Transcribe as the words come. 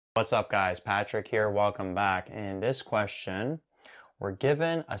What's up guys, Patrick here, welcome back. In this question, we're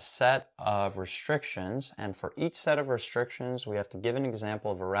given a set of restrictions, and for each set of restrictions, we have to give an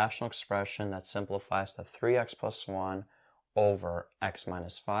example of a rational expression that simplifies to 3x plus 1 over x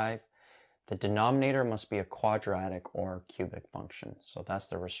minus 5. The denominator must be a quadratic or cubic function. So that's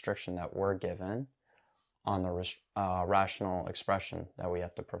the restriction that we're given on the rational expression that we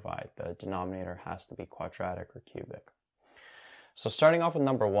have to provide. The denominator has to be quadratic or cubic. So starting off with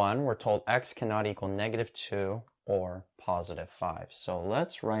number 1, we're told x cannot equal -2 or +5. So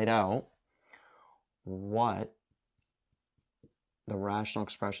let's write out what the rational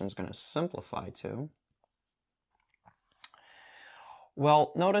expression is going to simplify to.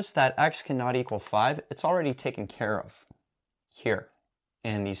 Well, notice that x cannot equal 5. It's already taken care of here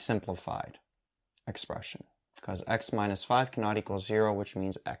in the simplified expression, because x minus 5 cannot equal 0, which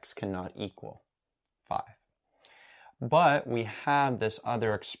means x cannot equal 5. But we have this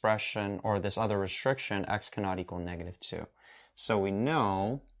other expression, or this other restriction, x cannot equal -2. So we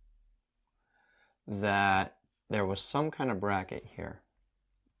know that there was some kind of bracket here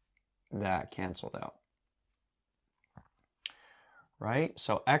that canceled out. Right?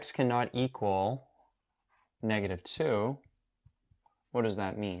 So x cannot equal -2. What does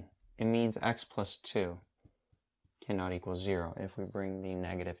that mean? It means x plus 2 cannot equal 0 if we bring the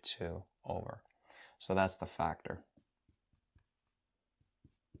 -2 over. So that's the factor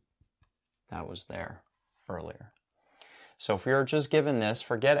that was there earlier. So if we were just given this,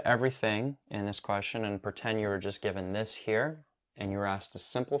 forget everything in this question and pretend you were just given this here, and you're asked to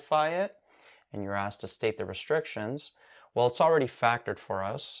simplify it, and you're asked to state the restrictions. Well, it's already factored for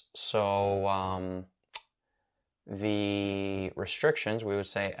us. So the restrictions, we would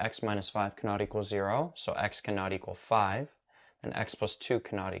say x minus 5 cannot equal 0, so x cannot equal 5, and x plus 2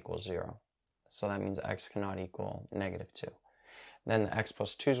 cannot equal 0. So that means x cannot equal -2. Then the x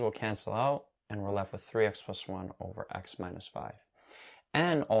plus 2's will cancel out, and we're left with 3x plus 1 over x minus 5.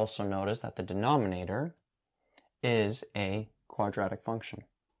 And also notice that the denominator is a quadratic function,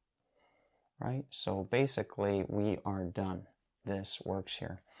 right? So basically, we are done. This works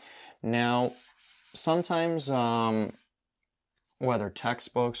here. Now, sometimes, whether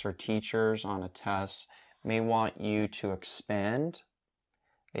textbooks or teachers on a test may want you to expand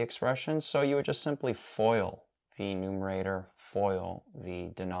the expression, so you would just simply FOIL the numerator, FOIL the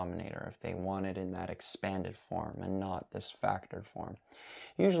denominator if they want it in that expanded form and not this factored form.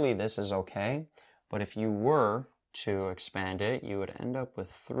 Usually this is okay, but if you were to expand it, you would end up with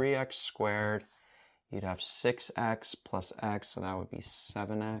 3x squared. You'd have 6x plus x, so that would be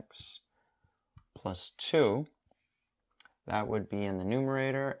 7x plus 2. That would be in the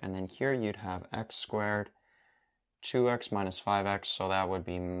numerator, and then here you'd have x squared, 2x minus 5x, so that would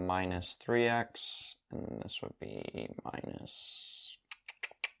be minus 3x, and this would be minus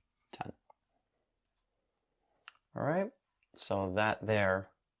 10. All right, so that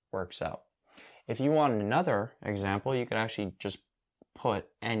there works out. If you want another example, you could actually just put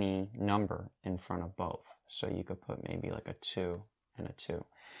any number in front of both. So you could put maybe like a 2 and a 2.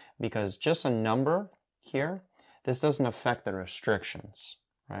 Because just a number here, this doesn't affect the restrictions,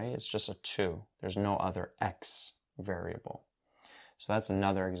 right? It's just a 2. There's no other x variable. So that's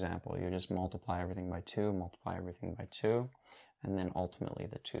another example. You just multiply everything by 2, multiply everything by 2, and then ultimately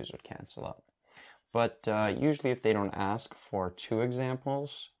the 2's would cancel out. But usually if they don't ask for 2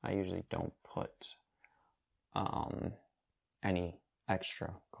 examples, I usually don't put any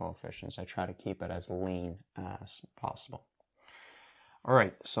extra coefficients. I try to keep it as lean as possible. All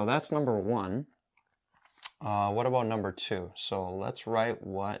right, so that's number 1. What about number 2? So let's write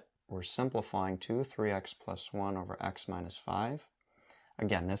what we're simplifying to, 3x plus 1 over x minus 5.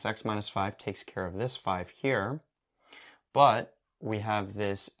 Again, this x minus 5 takes care of this 5 here, but we have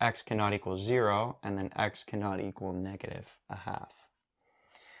this x cannot equal 0, and then x cannot equal -1/2.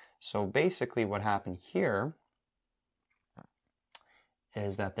 So basically what happened here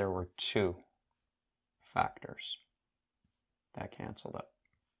is that there were 2 factors that canceled out,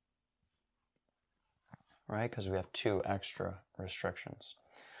 right? Because we have 2 extra restrictions.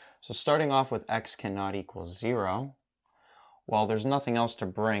 So starting off with x cannot equal 0, well, there's nothing else to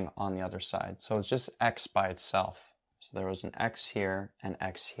bring on the other side. So it's just x by itself. So there was an x here and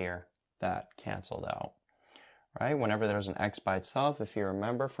x here that canceled out, right? Whenever there's an x by itself, if you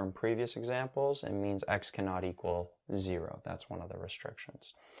remember from previous examples, it means x cannot equal 0. That's one of the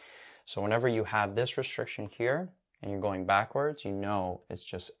restrictions. So whenever you have this restriction here and you're going backwards, you know it's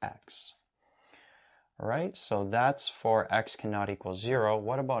just x. All right, so that's for x cannot equal 0.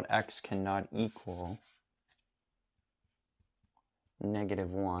 What about x cannot equal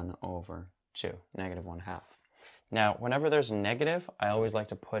 -1/2? -1/2. Now, whenever there's a negative, I always like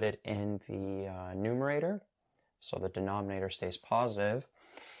to put it in the numerator, so the denominator stays positive.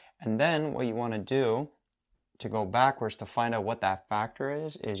 And then what you want to do to go backwards to find out what that factor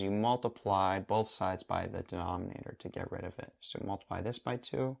is you multiply both sides by the denominator to get rid of it. So multiply this by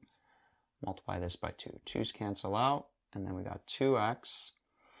 2, multiply this by 2. 2's cancel out, and then we got 2x.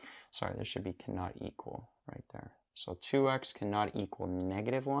 Sorry, this should be cannot equal right there. So 2x cannot equal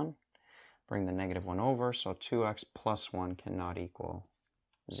negative 1. Bring the negative 1 over, so 2x plus 1 cannot equal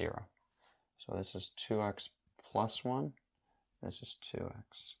 0. So this is 2x plus 1. This is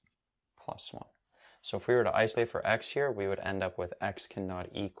 2x plus 1. So if we were to isolate for x here, we would end up with x cannot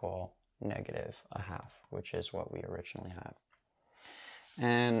equal negative a half, which is what we originally have.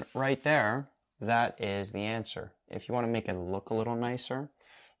 And right there, that is the answer. If you want to make it look a little nicer,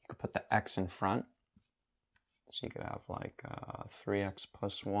 you could put the x in front. So you could have like 3x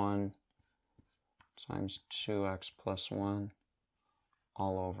plus 1 times 2x plus 1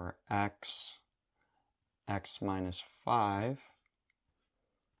 all over x minus 5,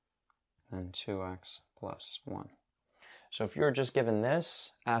 and 2x plus 1. So if you were just given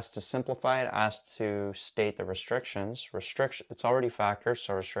this, asked to simplify it, asked to state the restrictions, it's already factored,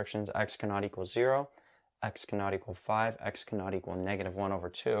 so restrictions, x cannot equal 0, x cannot equal 5, x cannot equal negative 1 over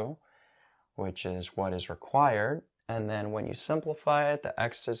 2, which is what is required. And then when you simplify it, the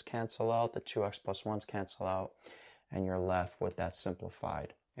x's cancel out, the 2x plus 1's cancel out, and you're left with that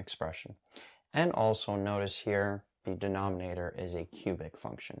simplified expression. And also notice here, the denominator is a cubic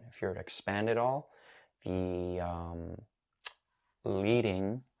function. If you were to expand it all, the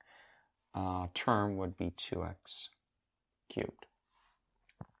leading term would be 2x cubed.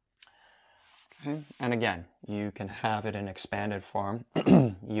 Okay. And again, you can have it in expanded form.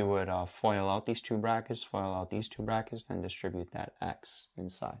 You would FOIL out these two brackets, FOIL out these two brackets, then distribute that x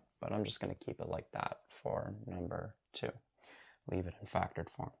inside. But I'm just going to keep it like that for number 2. Leave it in factored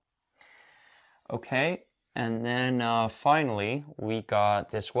form. Okay, and then finally, we got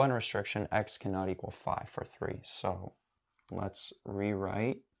this one restriction, x cannot equal 5 for 3. So let's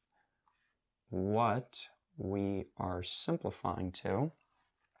rewrite what we are simplifying to.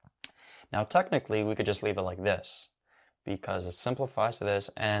 Now technically we could just leave it like this because it simplifies to this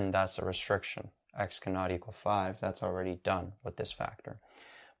and that's a restriction. X cannot equal 5, that's already done with this factor.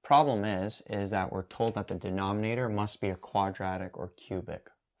 Problem is that we're told that the denominator must be a quadratic or cubic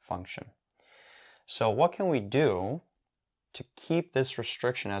function. So what can we do to keep this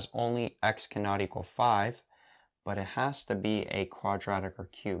restriction as only x cannot equal 5, but it has to be a quadratic or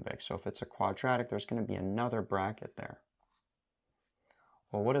cubic. So if it's a quadratic, there's going to be another bracket there.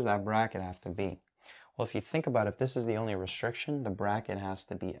 Well, what does that bracket have to be? Well, if you think about it, if this is the only restriction, the bracket has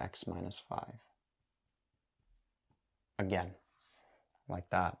to be x minus 5. Again, like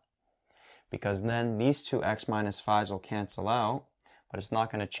that. Because then these two x minus 5s will cancel out, but it's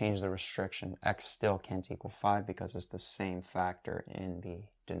not going to change the restriction. X still can't equal 5 because it's the same factor in the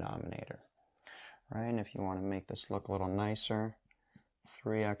denominator. Right? And if you want to make this look a little nicer,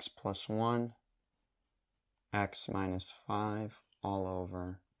 3x plus 1, x minus 5, all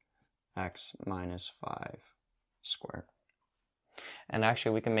over x minus 5 squared. And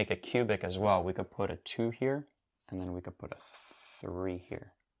actually we can make a cubic as well. We could put a 2 here, and then we could put a 3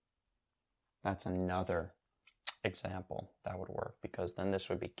 here. That's another example that would work, because then this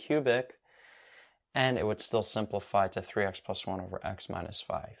would be cubic, and it would still simplify to 3x plus 1 over x minus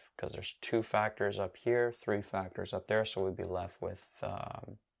 5, because there's 2 factors up here, 3 factors up there, so we'd be left with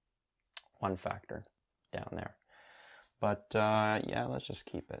 1 factor down there. But yeah, let's just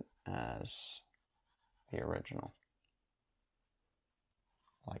keep it as the original,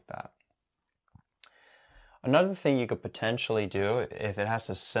 like that. Another thing you could potentially do, if it has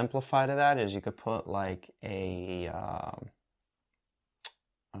to simplify to that, is you could put like a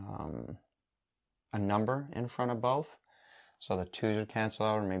number in front of both. So the 2's would cancel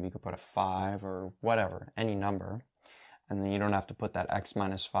out, or maybe you could put a 5 or whatever, any number. And then you don't have to put that x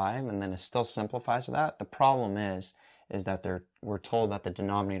minus 5, and then it still simplifies to that. The problem is that we're told that the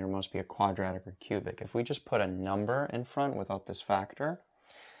denominator must be a quadratic or cubic. If we just put a number in front without this factor,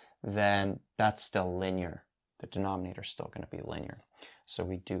 then that's still linear. The denominator is still going to be linear. So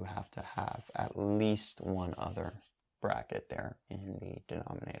we do have to have at least one other bracket there in the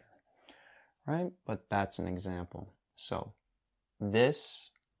denominator, right? But that's an example. So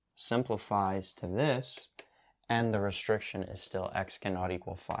this simplifies to this, and the restriction is still x cannot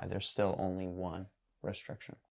equal 5. There's still only one restriction.